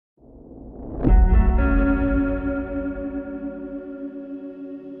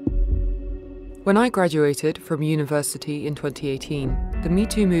When I graduated from university in 2018, the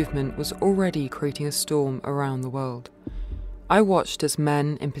MeToo movement was already creating a storm around the world. I watched as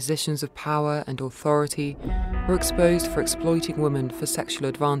men in positions of power and authority were exposed for exploiting women for sexual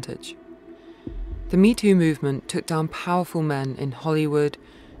advantage. The MeToo movement took down powerful men in Hollywood,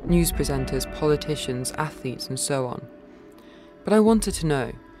 news presenters, politicians, athletes, and so on. But I wanted to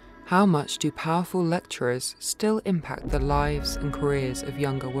know, how much do powerful lecturers still impact the lives and careers of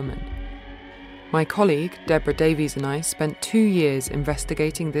younger women? My colleague, Deborah Davies, and I spent 2 years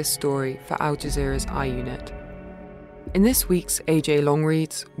investigating this story for Al Jazeera's iUnit. In this week's AJ Long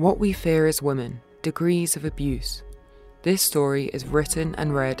Reads, What We Fear as Women, Degrees of Abuse. This story is written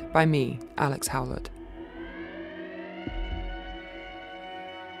and read by me, Alex Howlett.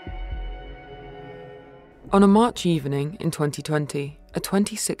 On a March evening in 2020, a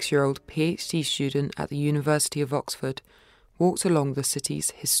 26-year-old PhD student at the University of Oxford walked along the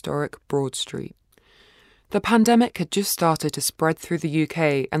city's historic Broad Street. The pandemic had just started to spread through the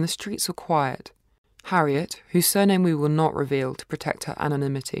UK and the streets were quiet. Harriet, whose surname we will not reveal to protect her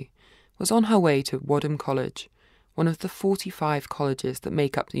anonymity, was on her way to Wadham College, one of the 45 colleges that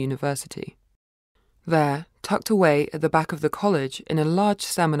make up the university. There, tucked away at the back of the college in a large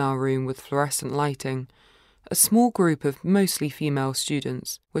seminar room with fluorescent lighting, a small group of mostly female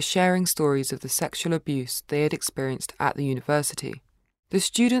students were sharing stories of the sexual abuse they had experienced at the university. The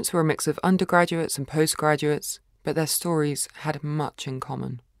students were a mix of undergraduates and postgraduates, but their stories had much in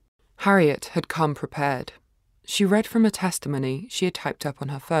common. Harriet had come prepared. She read from a testimony she had typed up on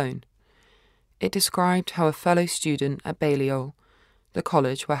her phone. It described how a fellow student at Balliol, the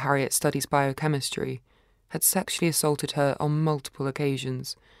college where Harriet studies biochemistry, had sexually assaulted her on multiple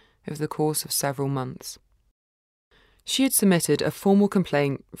occasions over the course of several months. She had submitted a formal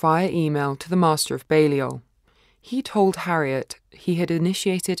complaint via email to the master of Balliol. He told Harriet he had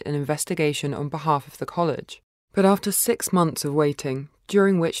initiated an investigation on behalf of the college. But after 6 months of waiting,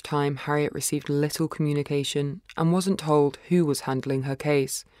 during which time Harriet received little communication and wasn't told who was handling her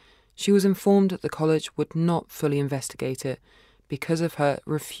case, she was informed that the college would not fully investigate it because of her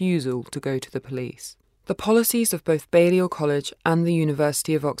refusal to go to the police. The policies of both Balliol College and the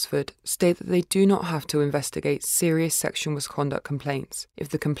University of Oxford state that they do not have to investigate serious sexual misconduct complaints if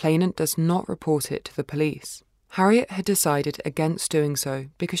the complainant does not report it to the police. Harriet had decided against doing so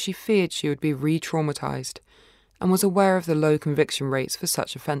because she feared she would be re-traumatised and was aware of the low conviction rates for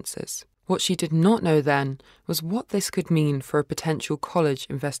such offences. What she did not know then was what this could mean for a potential college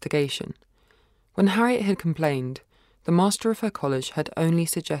investigation. When Harriet had complained, the master of her college had only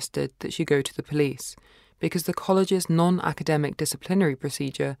suggested that she go to the police because the college's non-academic disciplinary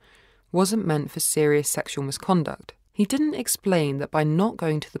procedure wasn't meant for serious sexual misconduct. He didn't explain that by not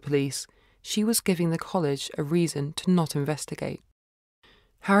going to the police, she was giving the college a reason to not investigate.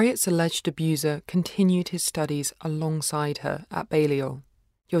 Harriet's alleged abuser continued his studies alongside her at Balliol.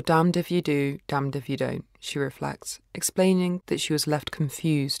 "You're damned if you do, damned if you don't," she reflects, explaining that she was left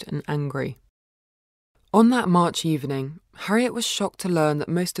confused and angry. On that March evening, Harriet was shocked to learn that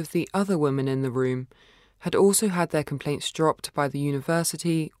most of the other women in the room had also had their complaints dropped by the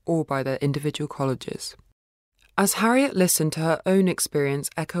university or by their individual colleges. As Harriet listened to her own experience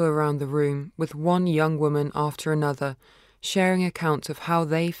echo around the room, with one young woman after another sharing accounts of how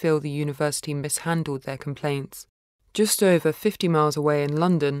they feel the university mishandled their complaints, just over 50 miles away in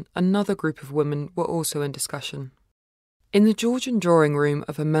London, another group of women were also in discussion. In the Georgian drawing room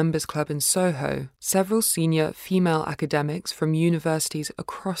of a members' club in Soho, several senior female academics from universities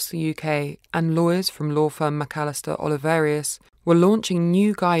across the UK and lawyers from law firm McAllister Oliverius were launching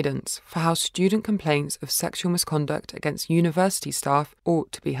new guidance for how student complaints of sexual misconduct against university staff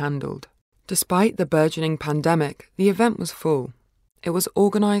ought to be handled. Despite the burgeoning pandemic, the event was full. It was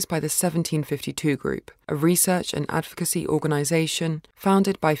organised by the 1752 Group, a research and advocacy organisation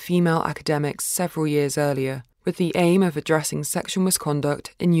founded by female academics several years earlier, with the aim of addressing sexual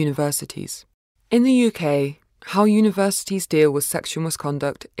misconduct in universities. In the UK, how universities deal with sexual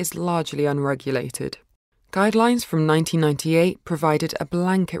misconduct is largely unregulated. Guidelines from 1998 provided a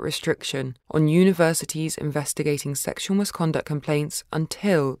blanket restriction on universities investigating sexual misconduct complaints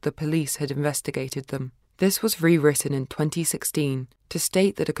until the police had investigated them. This was rewritten in 2016 to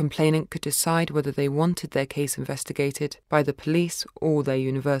state that a complainant could decide whether they wanted their case investigated by the police or their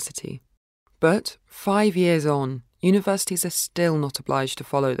university. But 5 years on, universities are still not obliged to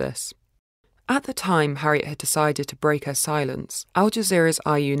follow this. At the time Harriet had decided to break her silence, Al Jazeera's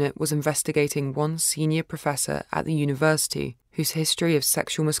iUnit was investigating one senior professor at the university whose history of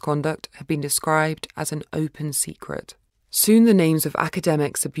sexual misconduct had been described as an open secret. Soon the names of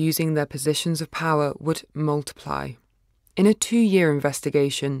academics abusing their positions of power would multiply. In a 2-year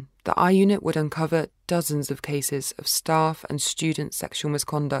investigation, the I-Unit would uncover dozens of cases of staff and student sexual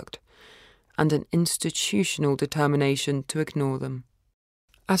misconduct, and an institutional determination to ignore them.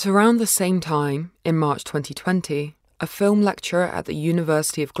 At around the same time, in March 2020, a film lecturer at the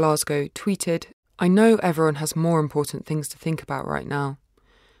University of Glasgow tweeted, "I know everyone has more important things to think about right now,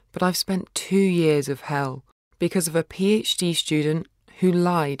 but I've spent 2 years of hell because of a PhD student who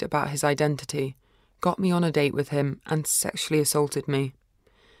lied about his identity, got me on a date with him and sexually assaulted me.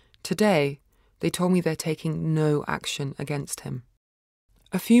 Today, they told me they're taking no action against him."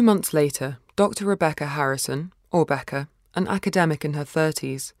 A few months later, Dr. Rebecca Harrison, or Becca, an academic in her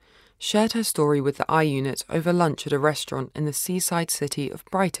 30s, shared her story with the I-Unit over lunch at a restaurant in the seaside city of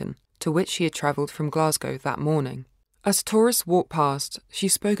Brighton, to which she had travelled from Glasgow that morning. As tourists walked past, she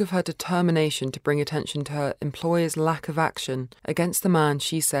spoke of her determination to bring attention to her employer's lack of action against the man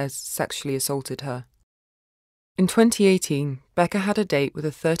she says sexually assaulted her. In 2018, Becca had a date with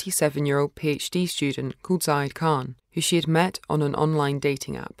a 37-year-old PhD student called Zaid Khan, who she had met on an online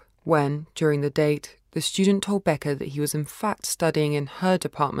dating app. When, during the date, the student told Becca that he was in fact studying in her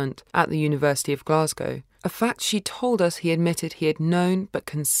department at the University of Glasgow, a fact she told us he admitted he had known but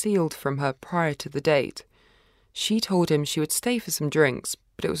concealed from her prior to the date. She told him she would stay for some drinks,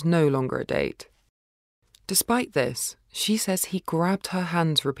 but it was no longer a date. Despite this, she says he grabbed her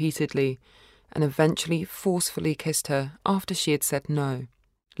hands repeatedly and eventually forcefully kissed her after she had said no.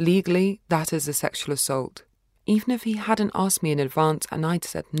 Legally, that is a sexual assault. Even if he hadn't asked me in advance and I'd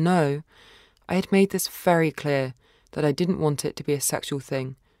said no, I had made this very clear that I didn't want it to be a sexual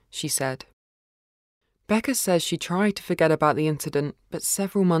thing, she said. Becca says she tried to forget about the incident, but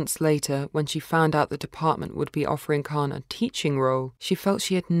several months later, when she found out the department would be offering Khan a teaching role, she felt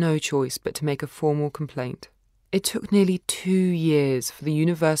she had no choice but to make a formal complaint. It took nearly 2 years for the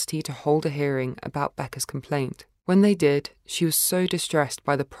university to hold a hearing about Becca's complaint. When they did, she was so distressed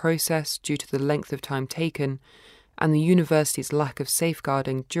by the process due to the length of time taken and the university's lack of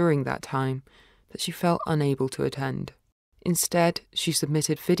safeguarding during that time that she felt unable to attend. Instead, she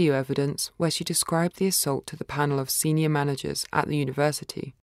submitted video evidence where she described the assault to the panel of senior managers at the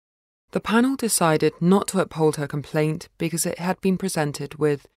university. The panel decided not to uphold her complaint because it had been presented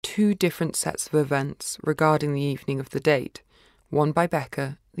with 2 different sets of events regarding the evening of the date, one by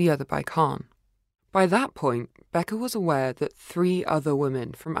Becca, the other by Khan. By that point, Becca was aware that 3 other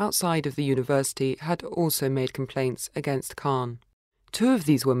women from outside of the university had also made complaints against Khan. 2 of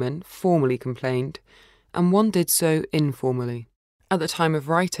these women formally complained, and one did so informally. At the time of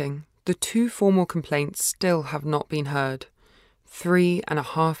writing, the 2 formal complaints still have not been heard,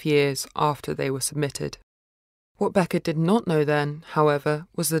 3.5 years after they were submitted. What Becca did not know then, however,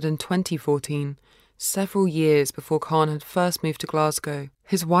 was that in 2014, several years before Khan had first moved to Glasgow,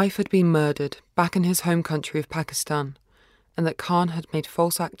 his wife had been murdered back in his home country of Pakistan, and that Khan had made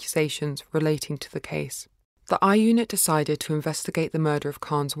false accusations relating to the case. The I-Unit decided to investigate the murder of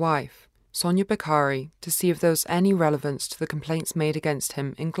Khan's wife, Sonia Bakari, to see if there was any relevance to the complaints made against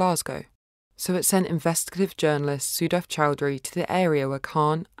him in Glasgow. So it sent investigative journalist Sudaf Chowdhury to the area where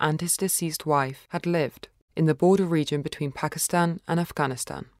Khan and his deceased wife had lived, in the border region between Pakistan and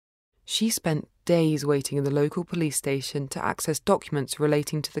Afghanistan. She spent days waiting in the local police station to access documents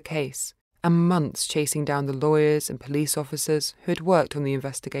relating to the case, and months chasing down the lawyers and police officers who had worked on the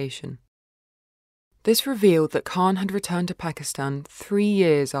investigation. This revealed that Khan had returned to Pakistan 3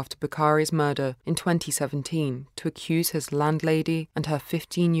 years after Bakari's murder in 2017 to accuse his landlady and her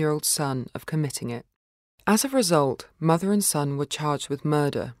 15-year-old son of committing it. As a result, mother and son were charged with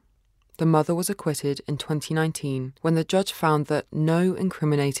murder. The mother was acquitted in 2019 when the judge found that no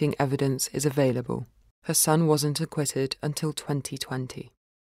incriminating evidence is available. Her son wasn't acquitted until 2020.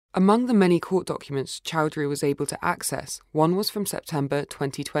 Among the many court documents Chowdhury was able to access, one was from September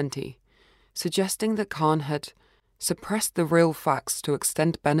 2020, suggesting that Khan had suppressed the real facts to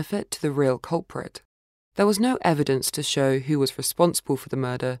extend benefit to the real culprit. There was no evidence to show who was responsible for the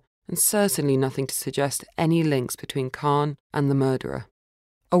murder, and certainly nothing to suggest any links between Khan and the murderer.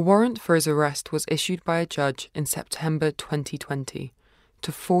 A warrant for his arrest was issued by a judge in September 2020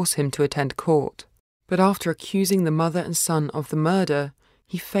 to force him to attend court, but after accusing the mother and son of the murder,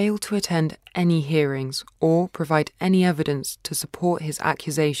 he failed to attend any hearings or provide any evidence to support his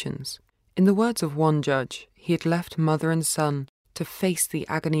accusations. In the words of one judge, he had left mother and son to face the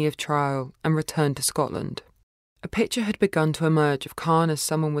agony of trial and return to Scotland. A picture had begun to emerge of Khan as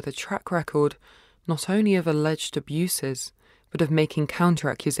someone with a track record not only of alleged abuses, but of making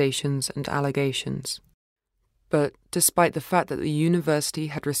counter-accusations and allegations. But despite the fact that the university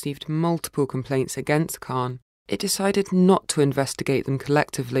had received multiple complaints against Khan, it decided not to investigate them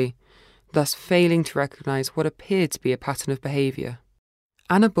collectively, thus failing to recognise what appeared to be a pattern of behaviour.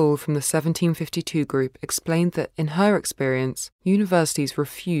 Anna Bull from the 1752 group explained that, in her experience, universities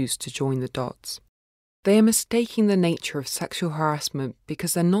refuse to join the dots. They are mistaking the nature of sexual harassment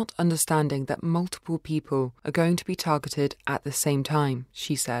because they're not understanding that multiple people are going to be targeted at the same time,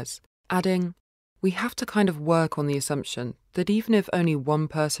 she says, adding, "We have to kind of work on the assumption that even if only one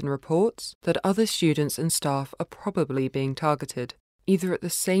person reports, that other students and staff are probably being targeted, either at the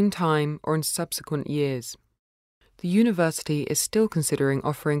same time or in subsequent years." The university is still considering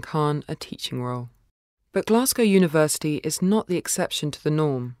offering Khan a teaching role. But Glasgow University is not the exception to the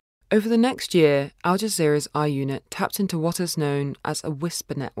norm. Over the next year, Al Jazeera's I-Unit tapped into what is known as a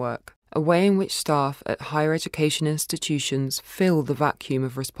whisper network, a way in which staff at higher education institutions fill the vacuum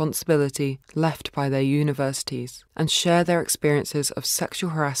of responsibility left by their universities and share their experiences of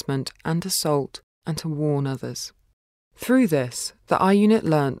sexual harassment and assault and to warn others. Through this, the I-Unit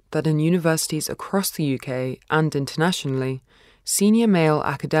learnt that in universities across the UK and internationally, senior male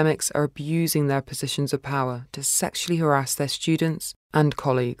academics are abusing their positions of power to sexually harass their students and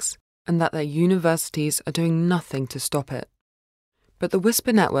colleagues, and that their universities are doing nothing to stop it. But the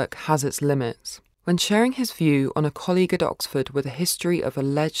Whisper Network has its limits. When sharing his view on a colleague at Oxford with a history of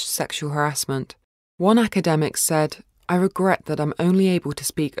alleged sexual harassment, one academic said, "I regret that I'm only able to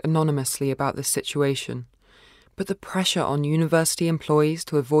speak anonymously about this situation. But the pressure on university employees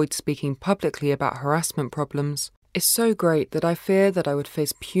to avoid speaking publicly about harassment problems is so great that I fear that I would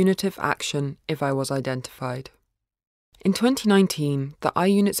face punitive action if I was identified." In 2019, the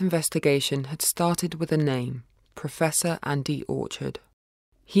I-Unit's investigation had started with a name, Professor Andy Orchard.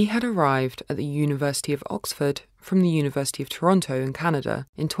 He had arrived at the University of Oxford from the University of Toronto in Canada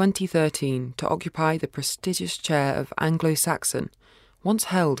in 2013 to occupy the prestigious chair of Anglo-Saxon, once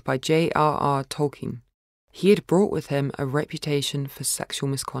held by J.R.R. Tolkien. He had brought with him a reputation for sexual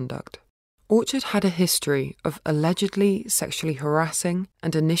misconduct. Orchard had a history of allegedly sexually harassing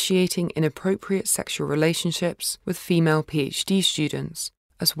and initiating inappropriate sexual relationships with female PhD students,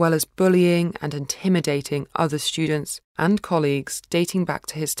 as well as bullying and intimidating other students and colleagues dating back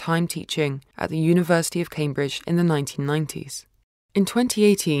to his time teaching at the University of Cambridge in the 1990s. In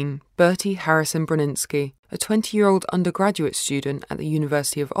 2018, Bertie Harrison Broninsky, a 20-year-old undergraduate student at the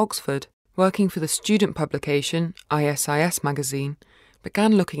University of Oxford, working for the student publication ISIS magazine,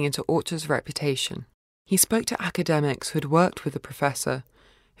 began looking into Orchard's reputation. He spoke to academics who had worked with the professor,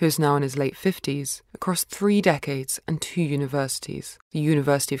 who is now in his late 50s, across 3 decades and 2 universities, the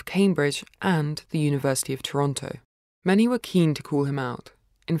University of Cambridge and the University of Toronto. Many were keen to call him out.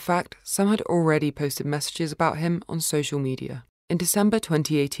 In fact, some had already posted messages about him on social media. In December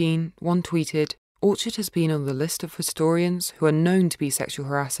 2018, one tweeted, "Orchard has been on the list of historians who are known to be sexual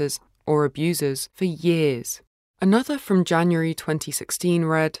harassers or abusers for years." Another from January 2016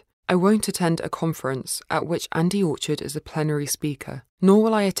 read, "I won't attend a conference at which Andy Orchard is a plenary speaker, nor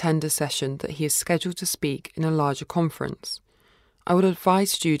will I attend a session that he is scheduled to speak in a larger conference. I would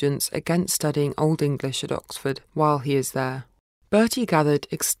advise students against studying Old English at Oxford while he is there." Bertie gathered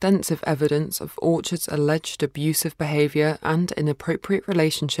extensive evidence of Orchard's alleged abusive behaviour and inappropriate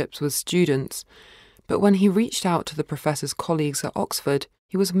relationships with students, but when he reached out to the professor's colleagues at Oxford,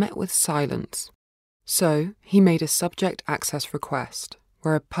 he was met with silence. So, he made a subject access request,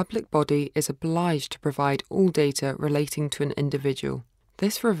 where a public body is obliged to provide all data relating to an individual.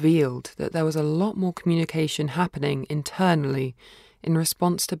 This revealed that there was a lot more communication happening internally in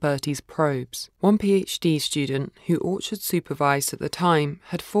response to Bertie's probes. One PhD student, who Orchard supervised at the time,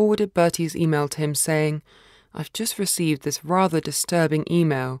 had forwarded Bertie's email to him saying, "I've just received this rather disturbing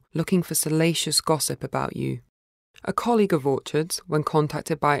email looking for salacious gossip about you." A colleague of Orchard's, when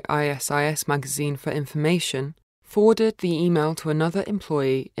contacted by ISIS magazine for information, forwarded the email to another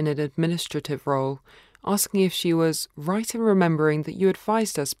employee in an administrative role, asking if she was right in remembering that you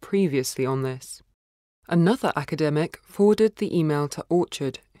advised us previously on this. Another academic forwarded the email to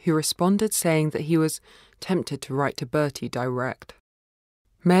Orchard, who responded saying that he was tempted to write to Bertie direct.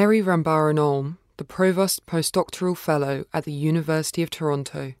 Mary Rambaran-Olm, the Provost Postdoctoral Fellow at the University of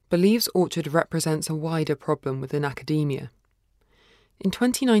Toronto, believes Orchard represents a wider problem within academia. In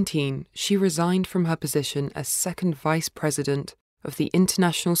 2019, she resigned from her position as second vice president of the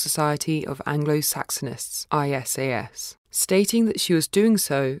International Society of Anglo-Saxonists, ISAS, stating that she was doing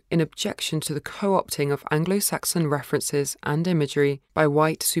so in objection to the co-opting of Anglo-Saxon references and imagery by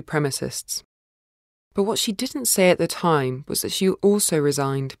white supremacists. But what she didn't say at the time was that she also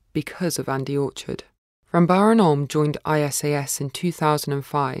resigned because of Andy Orchard. Rambaran-Olm joined ISAS in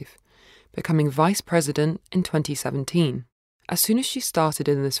 2005, becoming vice president in 2017. As soon as she started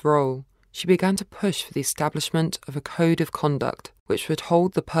in this role, she began to push for the establishment of a code of conduct which would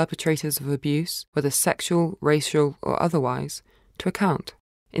hold the perpetrators of abuse, whether sexual, racial, or otherwise, to account.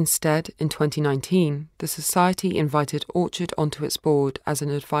 Instead, in 2019, the Society invited Orchard onto its board as an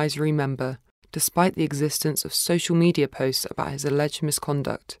advisory member, despite the existence of social media posts about his alleged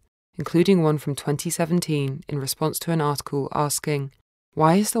misconduct, including one from 2017 in response to an article asking,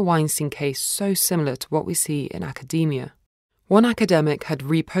 "Why is the Weinstein case so similar to what we see in academia?" One academic had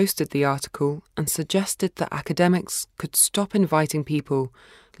reposted the article and suggested that academics could stop inviting people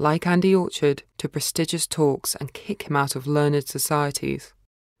like Andy Orchard to prestigious talks and kick him out of learned societies.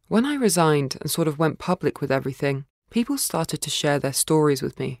 When I resigned and sort of went public with everything, people started to share their stories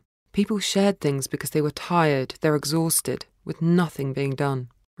with me. People shared things because they were tired, they're exhausted, with nothing being done,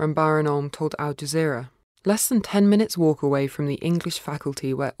 Rambaranam told Al Jazeera. Less than 10 minutes walk away from the English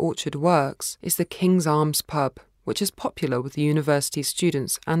faculty where Orchard works is the King's Arms pub, which is popular with the university's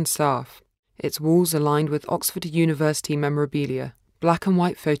students and staff. Its walls are lined with Oxford University memorabilia. Black and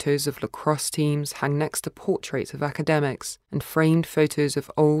white photos of lacrosse teams hang next to portraits of academics and framed photos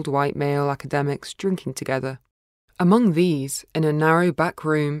of old white male academics drinking together. Among these, in a narrow back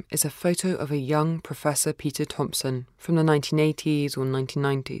room, is a photo of a young Professor Peter Thompson from the 1980s or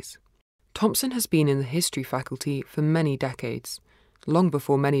 1990s. Thompson has been in the history faculty for many decades, long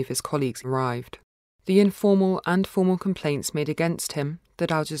before many of his colleagues arrived. The informal and formal complaints made against him,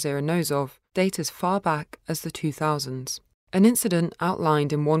 that Al Jazeera knows of, date as far back as the 2000s. An incident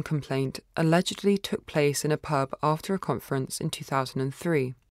outlined in one complaint allegedly took place in a pub after a conference in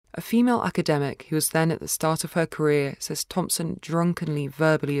 2003. A female academic who was then at the start of her career says Thompson drunkenly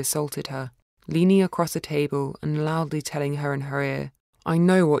verbally assaulted her, leaning across the table and loudly telling her in her ear, "I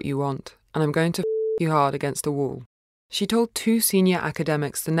know what you want, and I'm going to you hard against a wall." She told 2 senior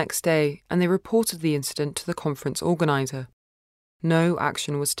academics the next day, and they reported the incident to the conference organiser. No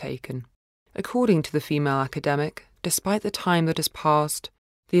action was taken. According to the female academic, despite the time that has passed,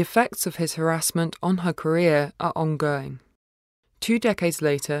 the effects of his harassment on her career are ongoing. 2 decades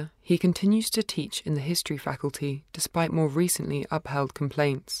later, he continues to teach in the history faculty despite more recently upheld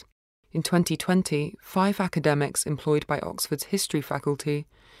complaints. In 2020, 5 academics employed by Oxford's history faculty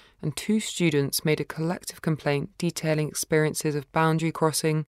and 2 students made a collective complaint detailing experiences of boundary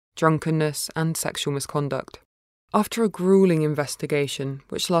crossing, drunkenness, and sexual misconduct. After a gruelling investigation,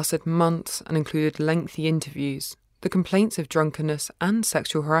 which lasted months and included lengthy interviews, the complaints of drunkenness and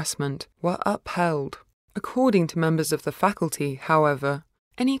sexual harassment were upheld. According to members of the faculty, however,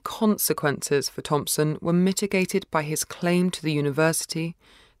 any consequences for Thompson were mitigated by his claim to the university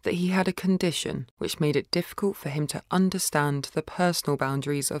that he had a condition which made it difficult for him to understand the personal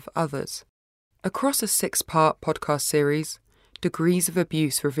boundaries of others. Across a 6-part podcast series, Degrees of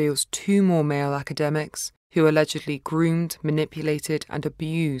Abuse reveals 2 more male academics who allegedly groomed, manipulated, and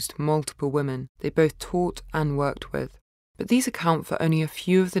abused multiple women they both taught and worked with. But these account for only a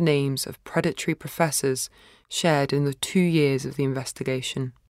few of the names of predatory professors shared in the 2 years of the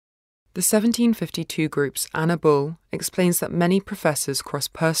investigation. The 1752 group's Anna Bull explains that many professors cross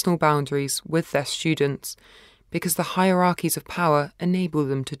personal boundaries with their students because the hierarchies of power enable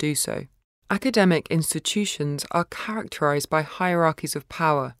them to do so. Academic institutions are characterized by hierarchies of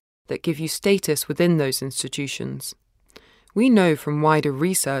power that give you status within those institutions. We know from wider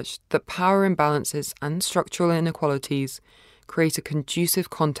research that power imbalances and structural inequalities create a conducive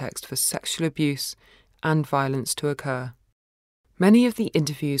context for sexual abuse and violence to occur. Many of the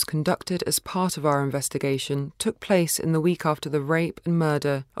interviews conducted as part of our investigation took place in the week after the rape and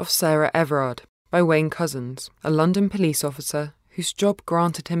murder of Sarah Everard by Wayne Couzens, a London police officer whose job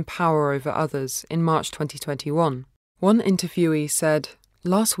granted him power over others in March 2021. One interviewee said,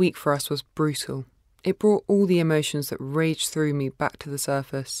 "Last week for us was brutal. It brought all the emotions that raged through me back to the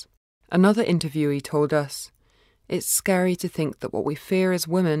surface." Another interviewee told us, "It's scary to think that what we fear as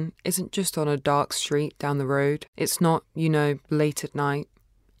women isn't just on a dark street down the road. It's not, late at night.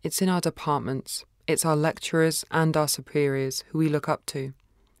 It's in our departments. It's our lecturers and our superiors who we look up to.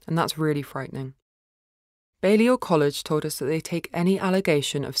 And that's really frightening." Balliol College told us that they take any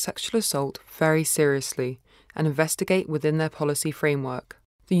allegation of sexual assault very seriously and investigate within their policy framework.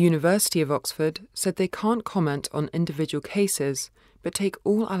 The University of Oxford said they can't comment on individual cases, but take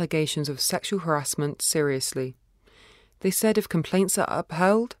all allegations of sexual harassment seriously. They said if complaints are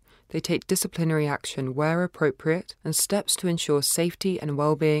upheld, they take disciplinary action where appropriate and steps to ensure safety and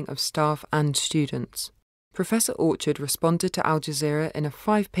well-being of staff and students. Professor Orchard responded to Al Jazeera in a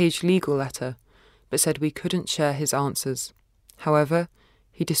 5-page legal letter, but said we couldn't share his answers. However,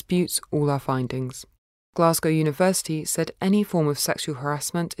 he disputes all our findings. Glasgow University said any form of sexual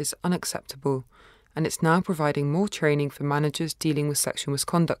harassment is unacceptable and it's now providing more training for managers dealing with sexual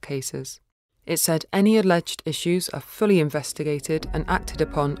misconduct cases. It said any alleged issues are fully investigated and acted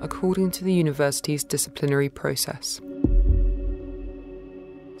upon according to the university's disciplinary process.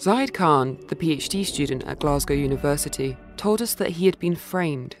 Zaid Khan, the PhD student at Glasgow University, told us that he had been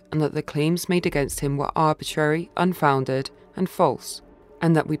framed and that the claims made against him were arbitrary, unfounded, and false,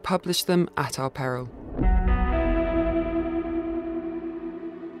 and that we published them at our peril.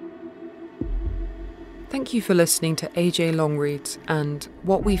 Thank you for listening to AJ Longreads and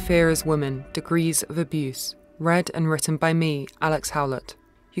What We Fear as Women, Degrees of Abuse, read and written by me, Alex Howlett.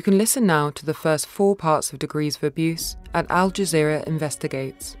 You can listen now to the first 4 parts of Degrees of Abuse at Al Jazeera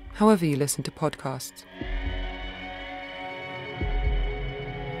Investigates, however you listen to podcasts.